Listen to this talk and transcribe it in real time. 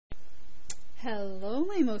Hello,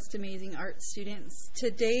 my most amazing art students.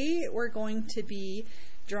 Today we're going to be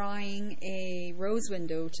drawing a rose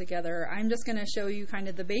window together. I'm just going to show you kind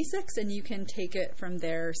of the basics and you can take it from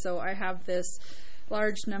there. So I have this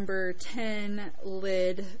large number 10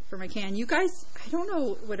 lid for my can. You guys, I don't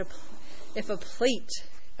know if a plate,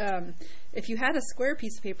 if you had a square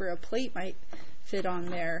piece of paper, a plate might fit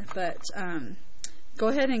on there. But go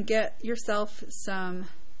ahead and get yourself some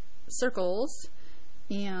circles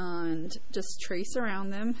and just trace around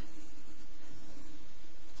them,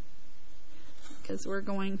 because I'm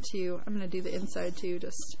going to do the inside too,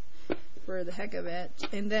 just for the heck of it.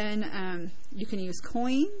 And then you can use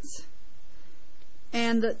coins.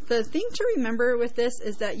 And the thing to remember with this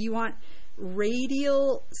is that you want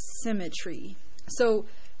radial symmetry. So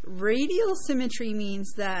radial symmetry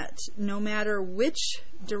means that no matter which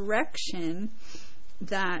direction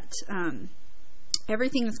that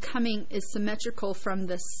everything is symmetrical from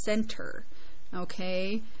the center.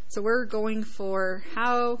 Okay, so we're going for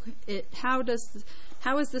how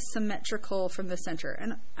is this symmetrical from the center?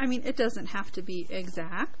 And I mean, it doesn't have to be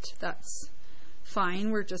exact. That's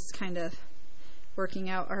fine. We're just kind of working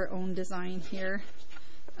out our own design here.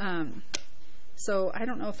 So I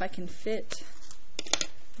don't know if I can fit.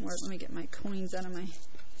 Or let me get my coins out of my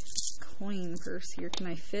coin purse here. Can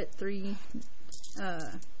I fit 3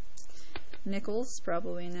 nickels?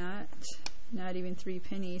 Probably not even 3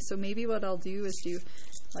 pennies. So maybe what I'll do is do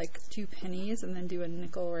like 2 pennies and then do a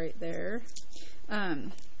nickel right there.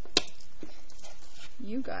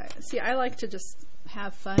 You guys, see, I like to just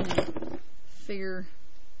have fun and figure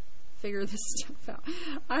this stuff out.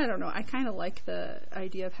 I don't know, I kind of like the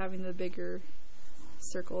idea of having the bigger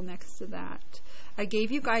circle next to that. I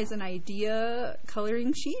gave you guys an idea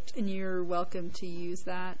coloring sheet and you're welcome to use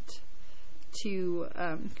that to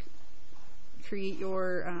create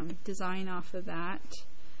your design off of that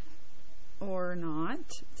or not.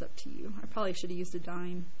 It's up to you. I probably should have used a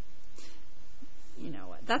dime. You know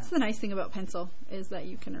what? That's the nice thing about pencil, is that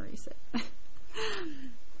you can erase it.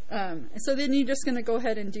 So then you're just going to go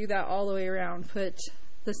ahead and do that all the way around. Put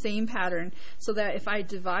the same pattern so that if I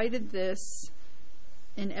divided this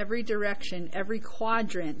in every direction, every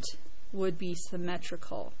quadrant would be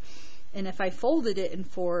symmetrical. And if I folded it in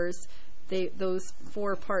 4s, those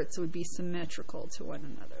 4 parts would be symmetrical to one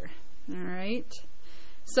another. All right.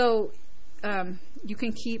 So you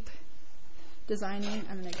can keep designing.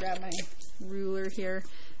 I'm going to grab my ruler here,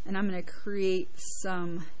 and I'm going to create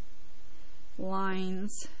some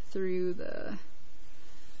lines through the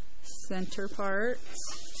center parts.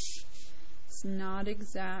 It's not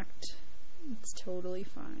exact. It's totally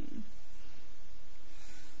fine.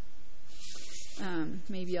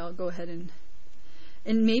 Maybe I'll go ahead and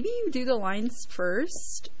maybe you do the lines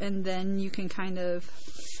first, and then you can kind of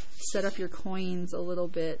set up your coins a little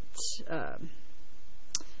bit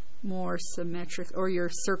more symmetric, or your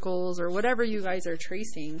circles, or whatever you guys are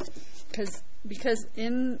tracing. Because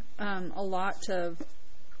in a lot of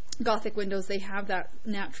Gothic windows, they have that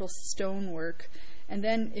natural stonework. And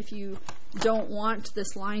then if you don't want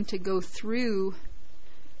this line to go through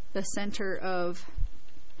the center of,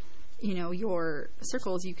 your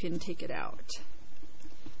circles, you can take it out.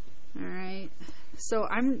 All right, so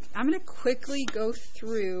I'm going to quickly go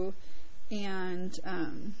through and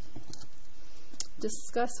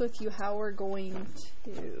discuss with you how we're going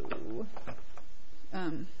to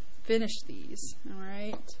finish these. All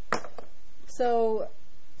right, so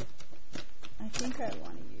I think I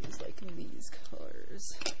want to use like these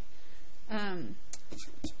colors.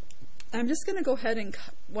 I'm just going to go ahead and,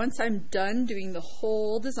 once I'm done doing the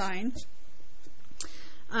whole design,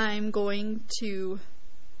 I'm going to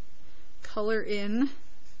color in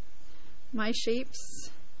my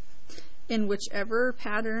shapes in whichever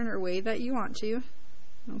pattern or way that you want to.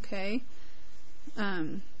 Okay.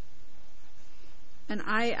 And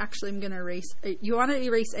I actually am going to erase. You want to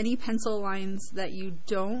erase any pencil lines that you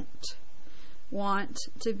don't want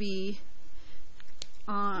to be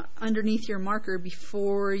underneath your marker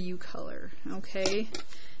before you color. Okay.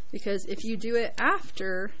 Because if you do it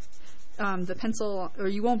after, the pencil, or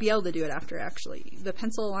you won't be able to do it after, actually. The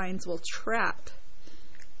pencil lines will trap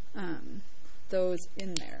those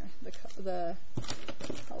in there, the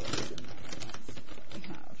colors in there we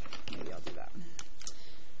have. Maybe I'll do that.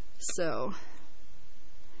 So,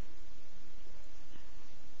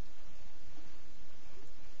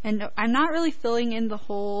 and I'm not really filling in the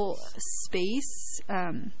whole space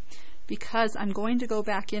because I'm going to go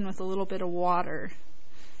back in with a little bit of water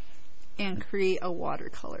and create a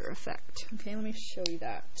watercolor effect. Okay, let me show you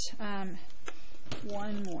that.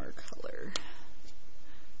 One more color.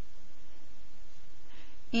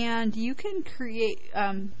 And you can create,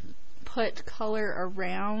 put color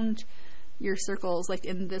around your circles. Like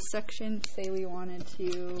in this section, say we wanted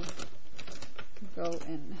to go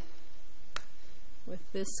in with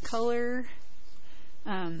this color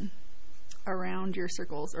around your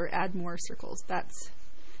circles, or add more circles.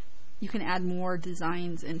 You can add more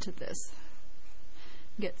designs into this.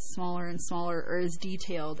 Get smaller and smaller, or as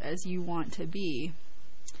detailed as you want to be.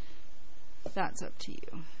 That's up to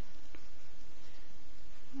you.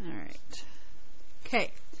 Alright.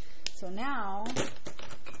 Okay. So now I'm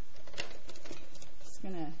just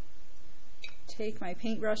going to take my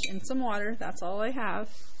paintbrush and some water, that's all I have,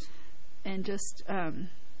 and just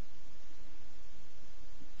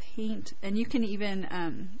paint. And you can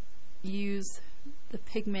even use the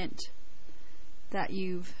pigment that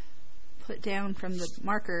you've put down from the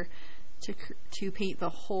marker to paint the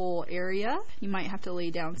whole area. You might have to lay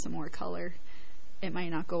down some more color. It might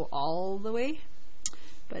not go all the way,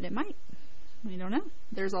 but it might. We don't know.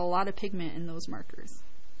 There's a lot of pigment in those markers.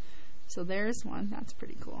 So there's one. That's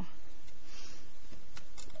pretty cool.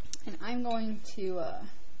 And I'm going to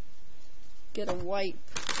get a wipe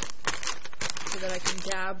so that I can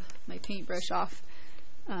dab my paintbrush off,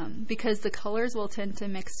 because the colors will tend to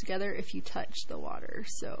mix together if you touch the water.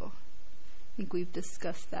 So I think we've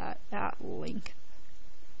discussed that at length.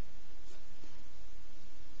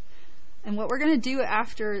 And what we're going to do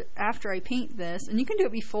after I paint this, and you can do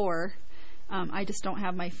it before, I just don't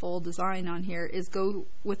have my full design on here, is go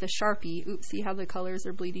with a Sharpie. Oops, see how the colors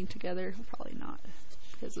are bleeding together? Probably not,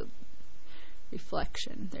 because of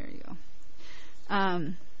reflection. There you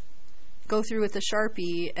go. Go through with a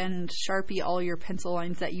Sharpie and Sharpie all your pencil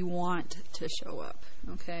lines that you want to show up,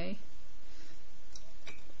 okay?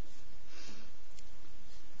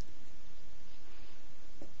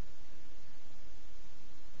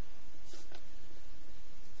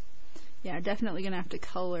 Yeah, definitely going to have to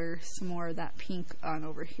color some more of that pink on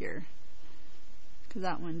over here, because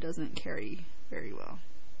that one doesn't carry very well.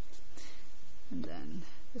 And then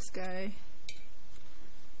this guy.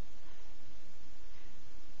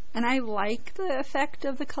 And I like the effect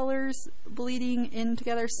of the colors bleeding in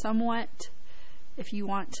together somewhat. If you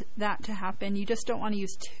want that to happen, you just don't want to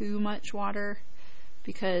use too much water,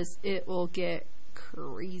 because it will get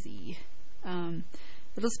crazy.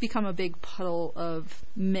 It'll just become a big puddle of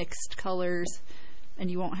mixed colors,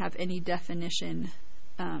 and you won't have any definition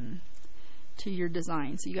to your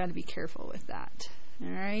design. So you got to be careful with that.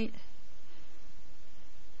 All right.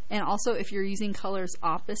 And also, if you're using colors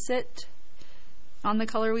opposite on the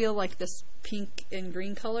color wheel, like this pink and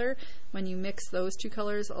green color, when you mix those two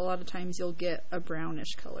colors, a lot of times you'll get a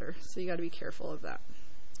brownish color. So you got to be careful of that.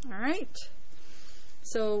 All right.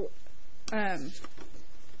 So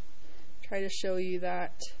try to show you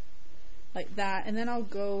that like that, and then I'll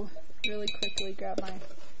go really quickly grab my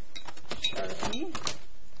Sharpie,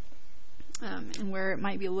 and where it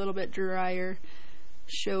might be a little bit drier,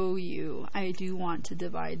 show you I do want to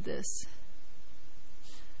divide this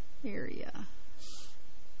area.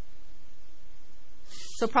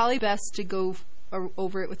 So probably best to go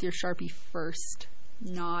over it with your Sharpie first,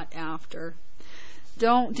 not after.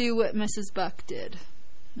 Don't do what Mrs. Buck did.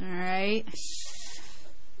 Alright?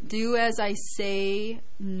 Do as I say,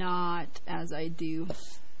 not as I do.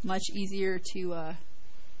 Much easier to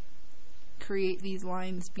create these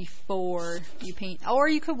lines before you paint. Or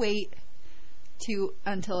you could wait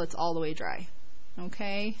until it's all the way dry.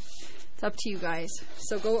 Okay? It's up to you guys.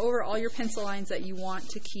 So go over all your pencil lines that you want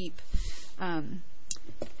to keep,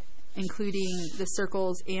 including the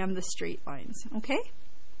circles and the straight lines. Okay?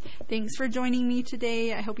 Thanks for joining me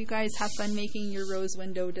today. I hope you guys have fun making your rose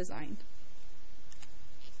window design.